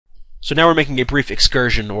So now we're making a brief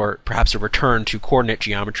excursion, or perhaps a return to coordinate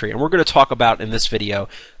geometry, and we're going to talk about in this video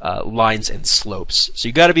lines and slopes. So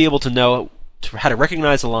you got to be able to know how to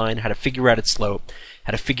recognize a line, how to figure out its slope,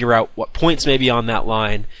 how to figure out what points may be on that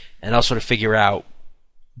line, and also to figure out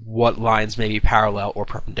what lines may be parallel or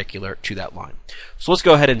perpendicular to that line. So let's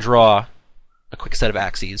go ahead and draw a quick set of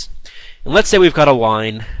axes. And let's say we've got a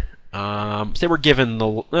line. Say we're given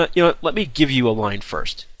the let me give you a line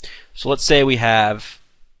first. So let's say we have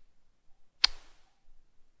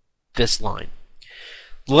this line.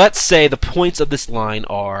 Let's say the points of this line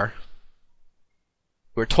are,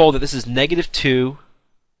 we're told that this is -2,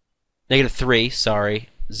 -3,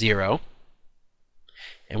 0.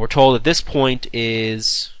 And we're told that this point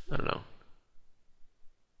is, I don't know,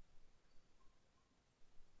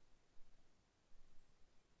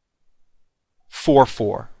 4,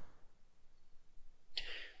 4.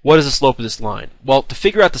 What is the slope of this line? Well, to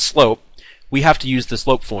figure out the slope, we have to use the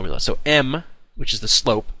slope formula. So m, which is the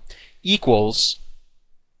slope, equals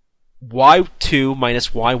y2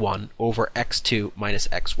 minus y1 over x2 minus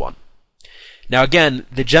x1. Now again,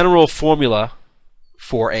 the general formula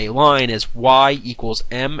for a line is y equals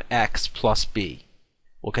mx plus b.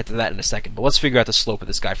 We'll get to that in a second, but let's figure out the slope of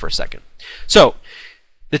this guy for a second. So,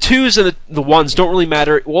 the 2's and the 1's don't really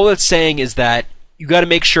matter. All it's saying is that you got to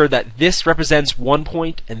make sure that this represents one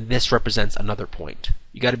point and this represents another point.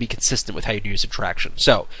 You got to be consistent with how you do your subtraction.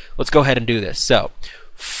 So, let's go ahead and do this. So,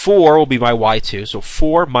 4 will be my y2, so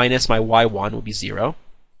 4 minus my y1 will be 0,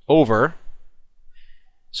 over,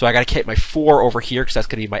 so I got to keep my 4 over here because that's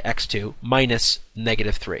going to be my x2, minus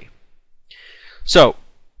 -3. So,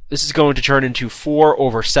 this is going to turn into 4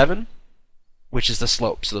 over 7, which is the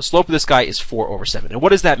slope. So the slope of this guy is 4 over 7. And what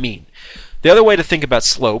does that mean? The other way to think about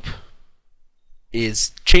slope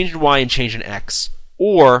is change in y and change in x,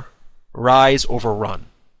 or rise over run.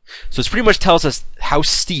 So this pretty much tells us how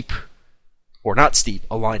steep or not steep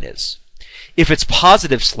a line is. If it's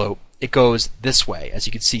positive slope, it goes this way. As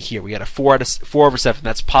you can see here, we got a 4 over 7.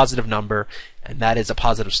 That's a positive number, and that is a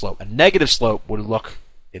positive slope. A negative slope would look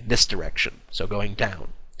in this direction, so going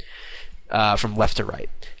down from left to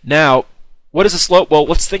right. Now, what is a slope? Well,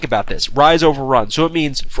 let's think about this. Rise over run. So it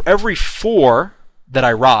means for every 4 that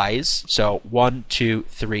I rise, so 1, 2,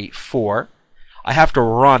 3, 4, I have to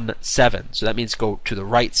run 7. So that means go to the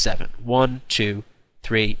right 7. 1, 2,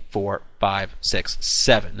 3, 4, 5, 6,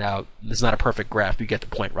 7. Now, this is not a perfect graph, but you get the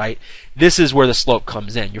point, right? This is where the slope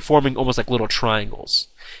comes in. You're forming almost like little triangles.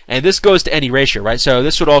 And this goes to any ratio, right? So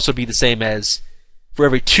this would also be the same as, for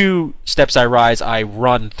every 2 steps I rise, I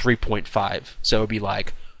run 3.5. So it would be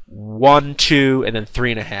like 1, 2, and then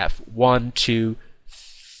 3.5. 1, 2,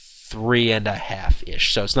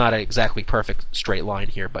 3.5-ish. So it's not an exactly perfect straight line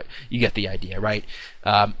here, but you get the idea, right?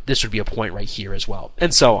 This would be a point right here as well,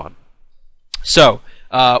 and so on. So,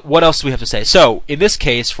 what else do we have to say? So, in this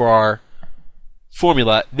case, for our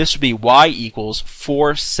formula, this would be y equals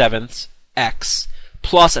 4/7 x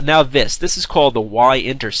plus, and now this is called the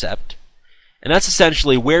y-intercept, and that's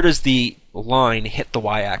essentially where does the line hit the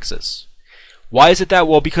y-axis. Why is it that?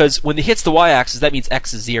 Well, because when it hits the y-axis, that means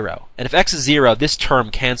x is 0. And if x is 0, this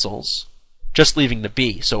term cancels, just leaving the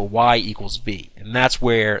b, so y equals b. And that's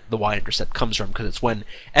where the y-intercept comes from, because it's when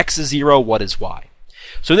x is 0, what is y?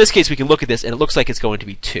 So in this case, we can look at this, and it looks like it's going to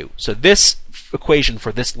be 2. So this equation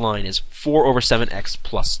for this line is 4 over 7x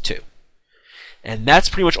plus 2. And that's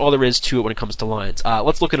pretty much all there is to it when it comes to lines.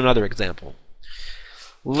 Let's look at another example.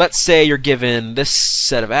 Let's say you're given this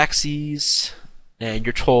set of axes, and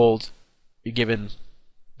you're told you're given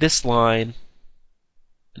this line,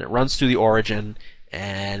 and it runs through the origin,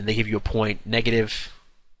 and they give you a point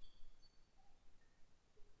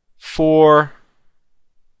 -4,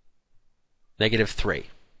 -3.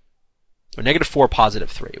 Or -4,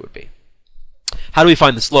 +3 it would be. How do we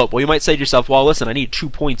find the slope? Well, you might say to yourself, well, listen, I need 2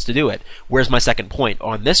 points to do it. Where's my second point?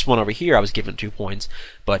 On this one over here, I was given 2 points,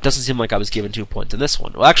 but it doesn't seem like I was given 2 points in this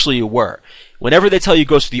one. Well, actually, you were. Whenever they tell you it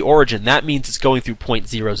goes through the origin, that means it's going through point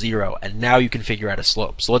 0, 0, and now you can figure out a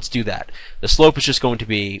slope. So let's do that. The slope is just going to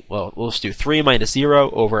be, well, let's do 3 minus 0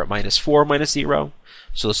 over -4 minus 0.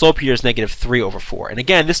 So the slope here is -3 over 4. And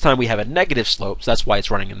again, this time we have a negative slope, so that's why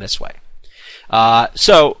it's running in this way.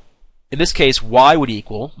 So, in this case, y would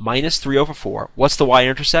equal -3 over 4. What's the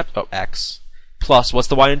y-intercept? Oh, x. Plus, what's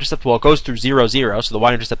the y-intercept? Well, it goes through 0, 0, so the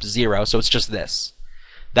y-intercept is 0, so it's just this.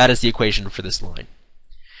 That is the equation for this line.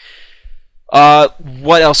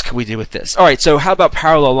 What else can we do with this? Alright, so how about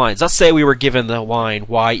parallel lines? Let's say we were given the line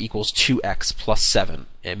y equals 2x plus 7,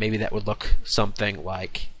 and maybe that would look something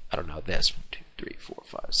like, I don't know, this. 1, 2, 3, 4,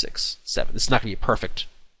 5, 6, 7. This is not going to be a perfect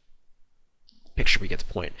picture, we get the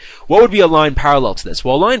point. What would be a line parallel to this?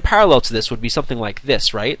 Well, a line parallel to this would be something like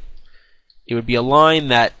this, right? it would be a line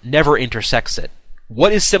that never intersects it.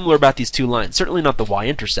 What is similar about these two lines? Certainly not the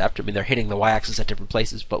y-intercept. I mean, they're hitting the y-axis at different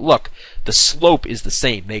places. But look, the slope is the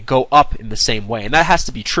same. They go up in the same way. And that has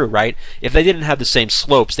to be true, right? If they didn't have the same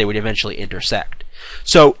slopes, they would eventually intersect.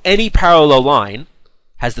 So any parallel line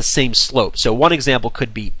has the same slope. So one example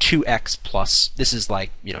could be 2x plus, this is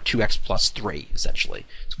like, 2x plus 3, essentially.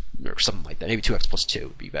 Or something like that. Maybe 2x plus 2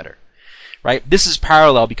 would be better. Right? This is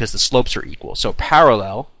parallel because the slopes are equal. So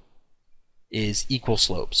parallel is equal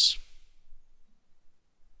slopes.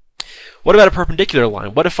 What about a perpendicular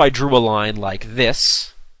line? What if I drew a line like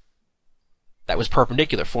this that was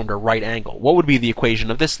perpendicular, formed a right angle? What would be the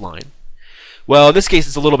equation of this line? Well, in this case,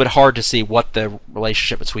 it's a little bit hard to see what the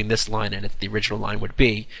relationship between this line and the original line would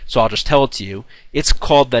be, so I'll just tell it to you. It's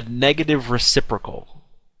called the negative reciprocal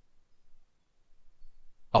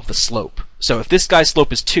of the slope. So if this guy's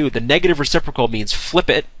slope is 2, the negative reciprocal means flip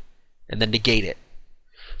it and then negate it.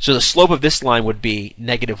 So the slope of this line would be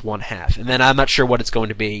negative 1/2. And then I'm not sure what it's going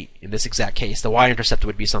to be in this exact case. The y-intercept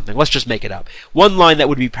would be something. Let's just make it up. One line that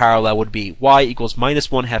would be parallel would be y equals minus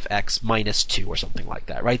 1/2 x minus 2 or something like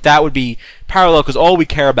that, right? That would be parallel because all we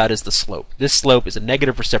care about is the slope. This slope is a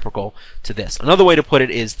negative reciprocal to this. Another way to put it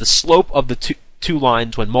is the slope of the two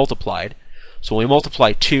lines when multiplied. So when we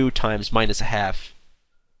multiply 2 times minus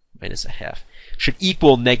 1/2 should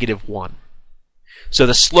equal negative 1. So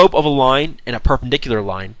the slope of a line and a perpendicular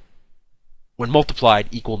line, when multiplied,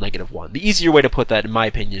 equal negative 1. The easier way to put that, in my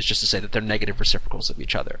opinion, is just to say that they're negative reciprocals of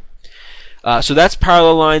each other. So that's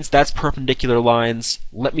parallel lines, that's perpendicular lines.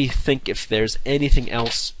 Let me think if there's anything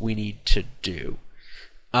else we need to do.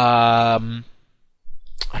 I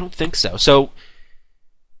don't think so. So,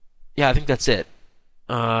 yeah, I think that's it.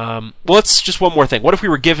 Well, let's just one more thing. What if we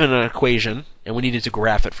were given an equation and we needed to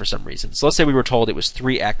graph it for some reason? So let's say we were told it was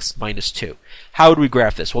 3x minus 2. How would we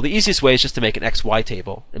graph this? Well, the easiest way is just to make an xy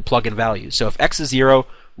table and plug in values. So if x is 0,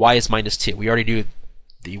 y is minus 2. We already knew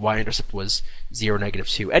the y-intercept was 0, negative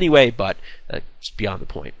 2 anyway, but that's beyond the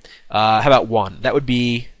point. How about 1? That would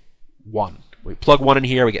be 1. We plug 1 in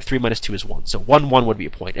here, we get 3 minus 2 is 1. So 1, 1 would be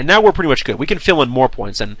a point. And now we're pretty much good. We can fill in more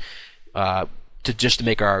points and to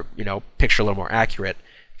make our picture a little more accurate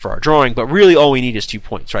for our drawing, but really all we need is 2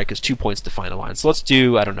 points, right? Because 2 points define a line. So let's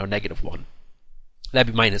do, I don't know, negative 1.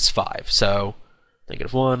 That'd be minus 5. So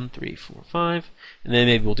negative 1, 3, 4, 5, and then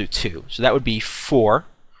maybe we'll do 2. So that would be 4.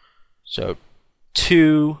 So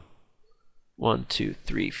 2, 1, 2,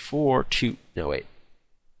 3, 4, 2. No, wait.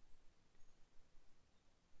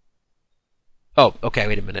 Oh, okay,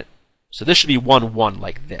 wait a minute. So this should be 1, 1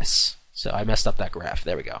 like this. So I messed up that graph.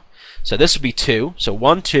 There we go. So this would be 2. So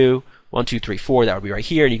 1, 2, 1, 2, 3, 4. That would be right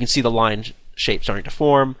here. And you can see the line shape starting to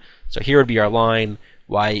form. So here would be our line.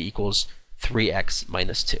 Y equals 3x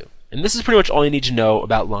minus 2. And this is pretty much all you need to know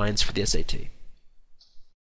about lines for the SAT.